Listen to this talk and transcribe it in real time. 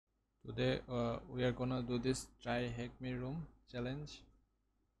Today we are gonna do this TryHackMe room challenge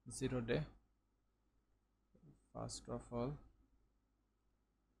 0 day. First of all,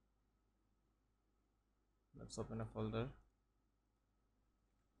 let's open a folder.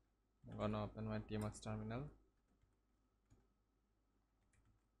 I'm gonna open my tmux terminal.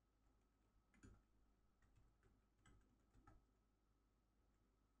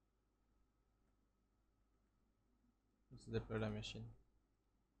 This is the deploy machine.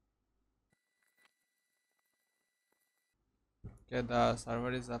 Okay, the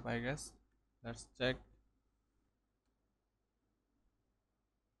server is up, I guess. Let's check.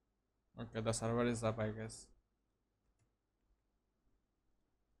 Okay, the server is up, I guess.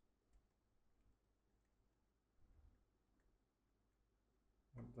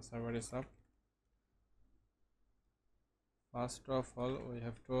 The server is up. First of all, we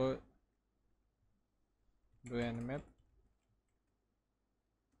have to do nmap.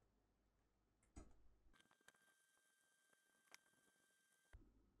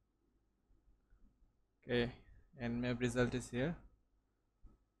 Okay, nmap result is here.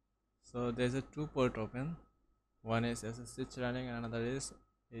 So there's a 2 port open. One is SSH running and another is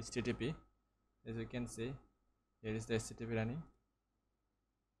HTTP. As you can see, here is the HTTP running.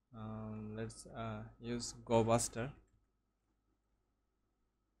 Let's use GoBuster.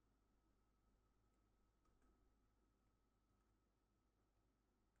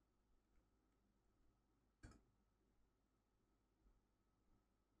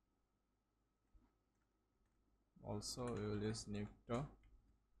 Also, we will use Nikto.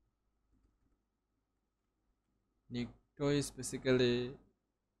 Nikto is basically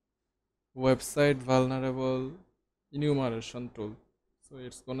website vulnerable enumeration tool. So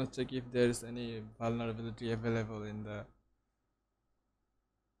it's gonna check if there is any vulnerability available in the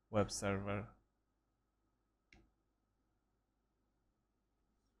web server.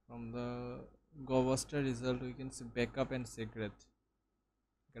 From the GoBuster result, we can see backup and secret.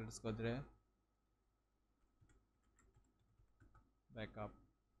 Okay, let's go there. Backup.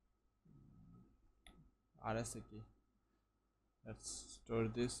 RSA key. Let's store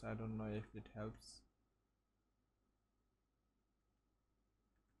this. I don't know if it helps.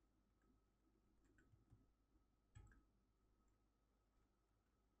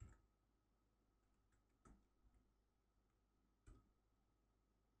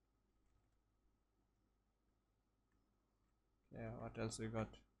 Yeah, what else we got?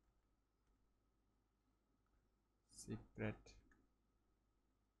 Secret.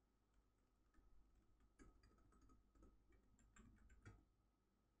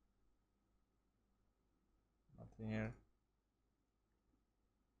 Nothing here.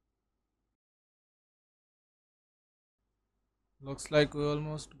 Looks like we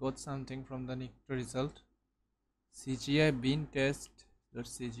almost got something from the Nikto result. CGI bin test.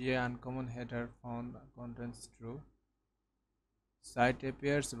 CGI uncommon header found contains true. Site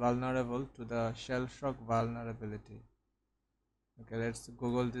appears vulnerable to the shell shock vulnerability. Okay, let's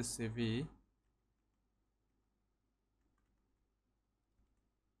Google this CV.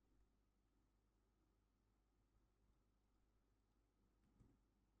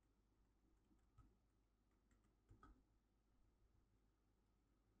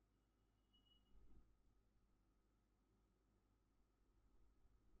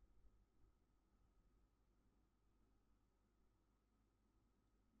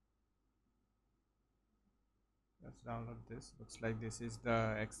 Let's download this. Looks like this is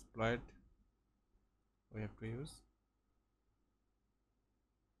the exploit we have to use.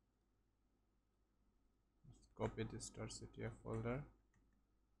 Let's copy this .ctf folder.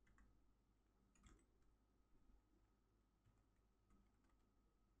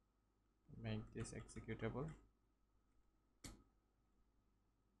 Make this executable.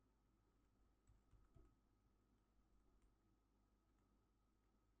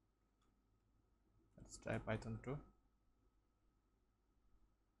 Let's try Python 2.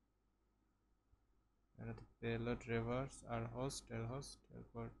 And the payload reverse our host, lhost,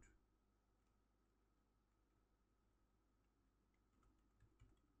 airport.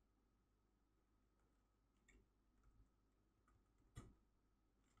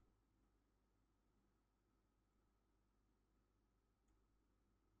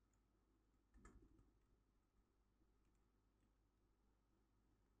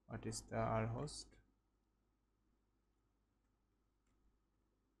 What is the our host?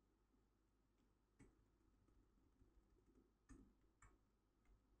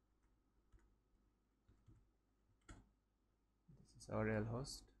 This is our real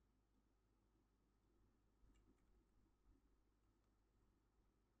host.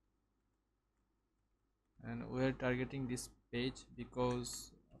 And we are targeting this page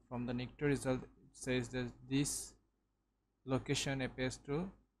because from the Nicto result, it says that this location appears to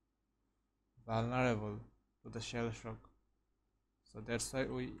vulnerable to the shell shock. So that's why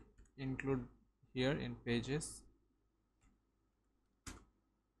we include here in pages.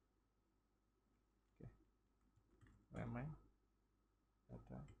 Okay, where am I?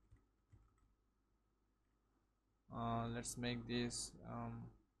 Data. Let's make this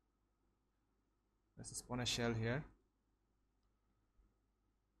let's spawn a shell here.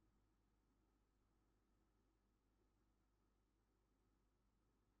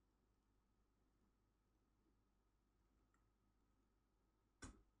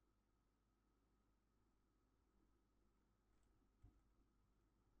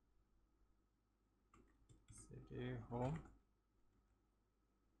 Cd home,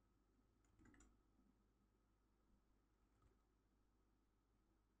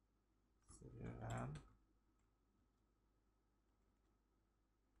 cd ram,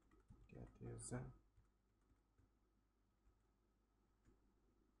 get user.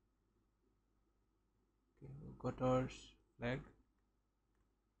 Okay, we got our flag.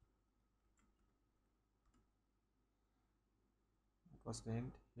 First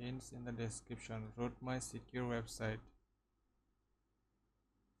hint, hints in the description. Wrote my secure website.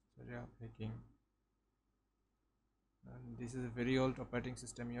 Sorry, hacking. And this is a very old operating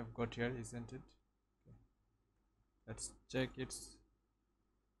system you have got here, isn't it? Okay. Let's check its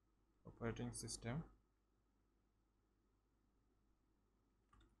operating system.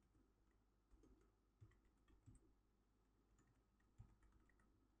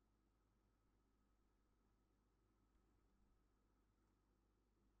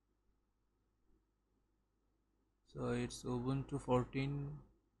 So it's Ubuntu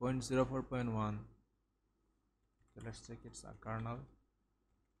 14.04.1. So let's check its kernel.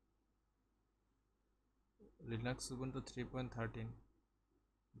 Linux Ubuntu 3.13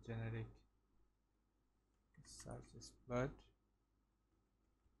 generic. Search exploit.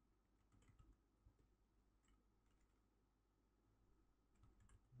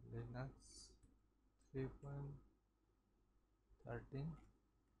 Linux 3.13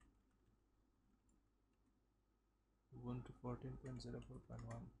 Ubuntu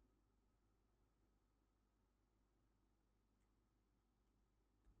 14.04.1.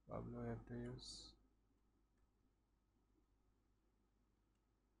 Probably I have to use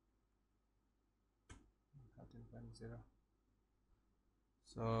 13.0.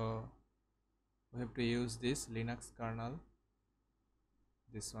 So we have to use this Linux kernel,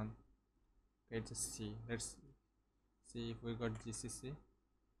 this one. Okay, just see. Let's see if we got GCC.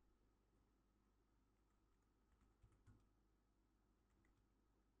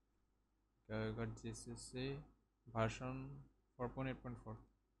 Okay, we got GCC version 4.8.4.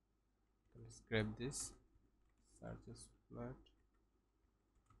 Let's grab this. Search exploit.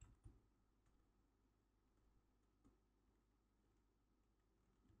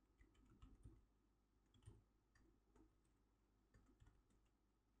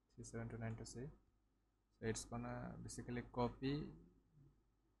 C7292C. So it's gonna basically copy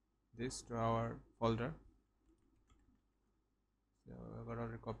this to our folder. So I got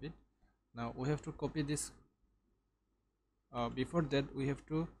already copied. Now we have to copy this. Before that we have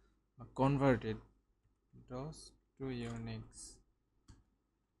to convert it DOS to Unix.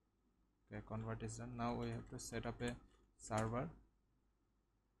 Okay, convert is done. Now we have to set up a server.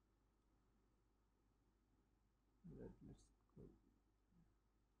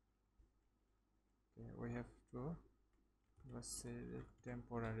 Okay, we have to say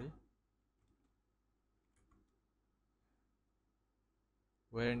temporary.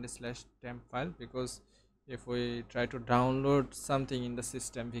 We're in the /temp file because if we try to download something in the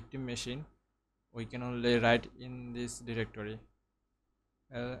system victim machine, we can only write in this directory.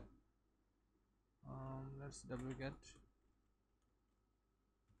 Let's wget.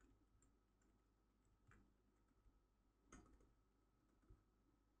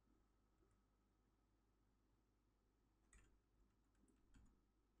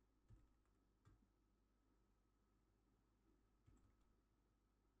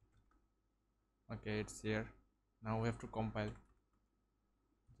 Okay, it's here. Now we have to compile.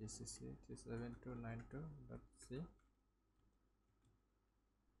 GCC 37292.c.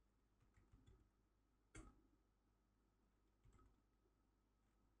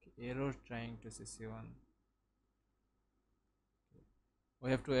 Error trying to cc1.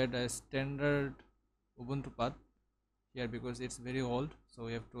 We have to add a standard Ubuntu path here because it's very old, so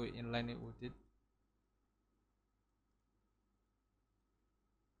we have to inline it with it.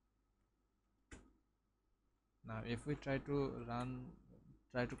 Now if we try to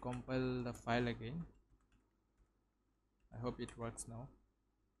compile the file again, I hope it works now.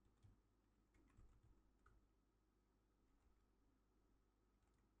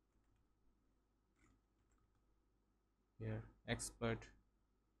 exploit.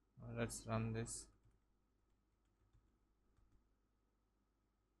 Let's run this.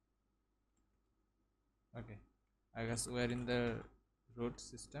 Okay, I guess we are in the root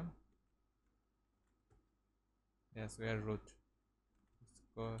system. Yes, we are root. Let's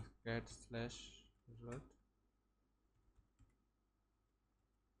go get slash root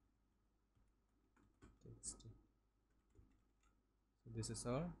txt. So this is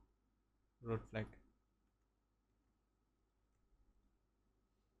our root flag.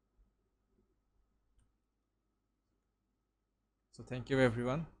 So thank you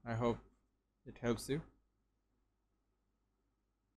everyone. I hope it helps you.